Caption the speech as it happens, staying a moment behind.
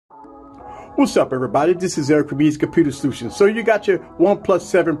What's up, everybody? This is Eric from Easy Computer Solutions. So you got your Oneplus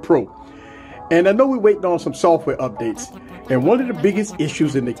 7 Pro. And I know we're waiting on some software updates. And one of the biggest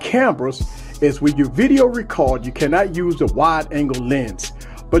issues in the cameras is when you video record, you cannot use the wide angle lens.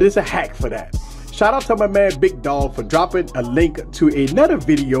 But it's a hack for that. Shout out to my man Big Dog for dropping a link to another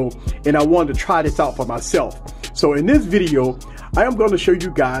video, and I wanted to try this out for myself. So in this video, I am going to show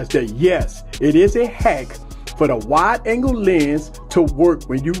you guys that yes, it is a hack for the wide angle lens to work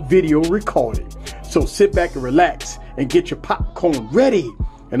when you video recording. So sit back and relax and get your popcorn ready.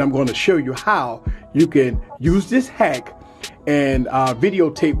 And I'm going to show you how you can use this hack and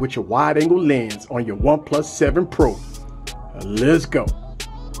videotape with your wide angle lens on your Oneplus 7 Pro. Let's go.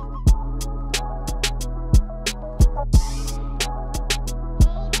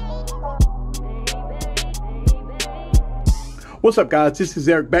 What's up, guys? This is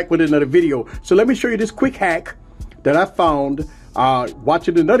Eric back with another video. So let me show you this quick hack that I found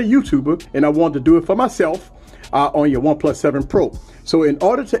watching another YouTuber, and I wanted to do it for myself on your Oneplus 7 Pro. So in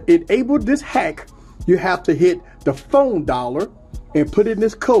order to enable this hack, you have to hit the phone dialer and put in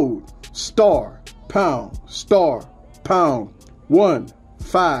this code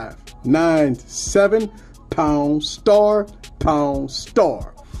 *##*1597#.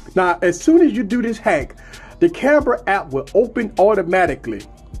 *##**. Now, as soon as you do this hack, the camera app will open automatically.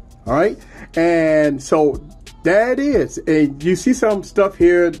 All right. And so that is, and you see some stuff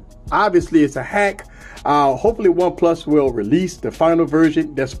here. Obviously it's a hack. Hopefully OnePlus will release the final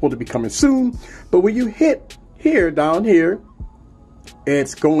version that's supposed to be coming soon. But when you hit here, down here,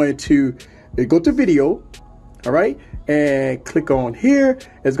 it's going to go to video. All right. And click on here.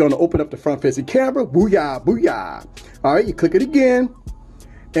 It's going to open up the front facing camera. Booyah, booyah. All right. You click it again.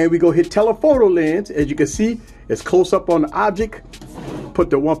 And we go hit telephoto lens. As you can see, it's close up on the object. Put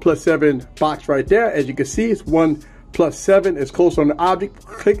the Oneplus 7 box right there. As you can see, it's Oneplus 7. It's close on the object.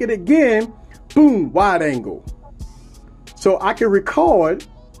 Click it again. Boom, wide angle. So I can record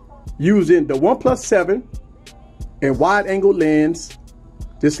using the Oneplus 7 and wide angle lens,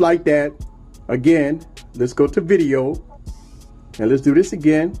 just like that. Again, let's go to video. And let's do this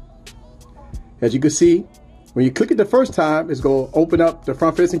again. As you can see, when you click it the first time, it's going to open up the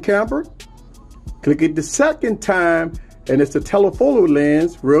front-facing camera. Click it the second time, and it's the telephoto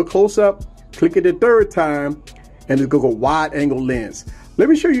lens, real close up. Click it the third time, and it's going to go wide-angle lens. Let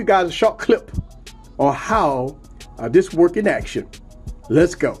me show you guys a short clip on how this works in action.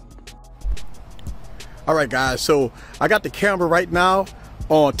 Let's go. All right, guys, so I got the camera right now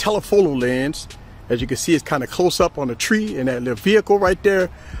on telephoto lens. As you can see, it's kind of close up on the tree and that little vehicle right there.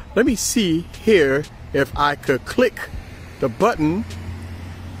 Let me see here if I could click the button.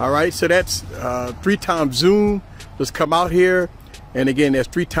 All right, so that's 3x zoom. Let's come out here, and again, that's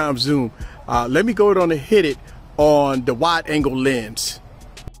 3x zoom. Let me go on and hit it on the wide angle lens.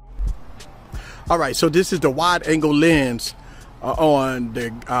 All right, so this is the wide angle lens on the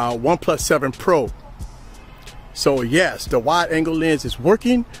Oneplus 7 Pro. So yes, the wide angle lens is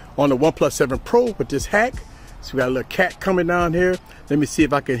working on the Oneplus 7 Pro with this hack. So we got a little cat coming down here. Let me see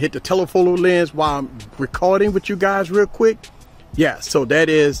if I can hit the telephoto lens while I'm recording with you guys real quick. Yeah, so that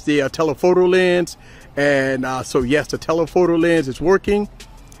is the telephoto lens. And so yes, the telephoto lens is working.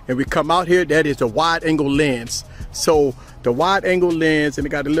 And we come out here, that is the wide angle lens. So the wide angle lens, and it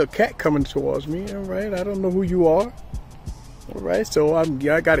got a little cat coming towards me. All right, I don't know who you are. All right, so I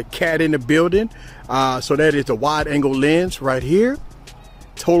got a cat in the building. So that is the wide angle lens right here.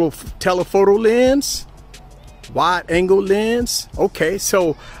 Total telephoto lens. Wide angle lens. Okay,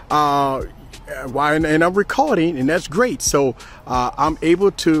 so and I'm recording, and that's great. So I'm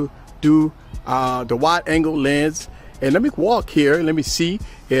able to do the wide angle lens. And let me walk here and let me see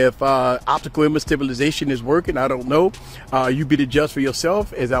if optical image stabilization is working. I don't know. You be the judge for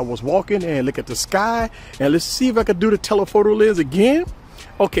yourself. As I was walking and look at the sky, and let's see if I can do the telephoto lens again.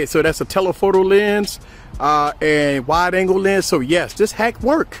 Okay, so that's a telephoto lens and wide angle lens. So yes, this hack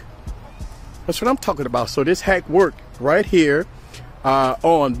worked. That's what I'm talking about. So this hack worked right here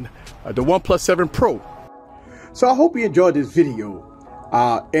on the Oneplus 7 Pro. So I hope you enjoyed this video.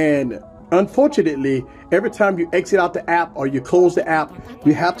 And unfortunately, every time you exit out the app or you close the app,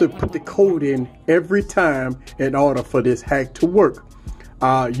 you have to put the code in every time in order for this hack to work.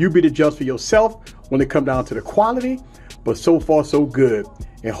 You be the judge for yourself when it comes down to the quality, but so far so good.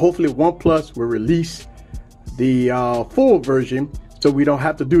 And hopefully OnePlus will release the full version so we don't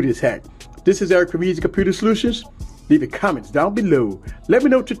have to do this hack. This is Eric from Easy Computer Solutions. Leave your comments down below. Let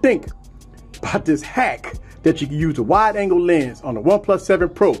me know what you think about this hack that you can use a wide angle lens on the Oneplus 7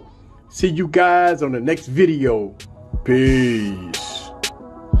 Pro. See you guys on the next video. Peace.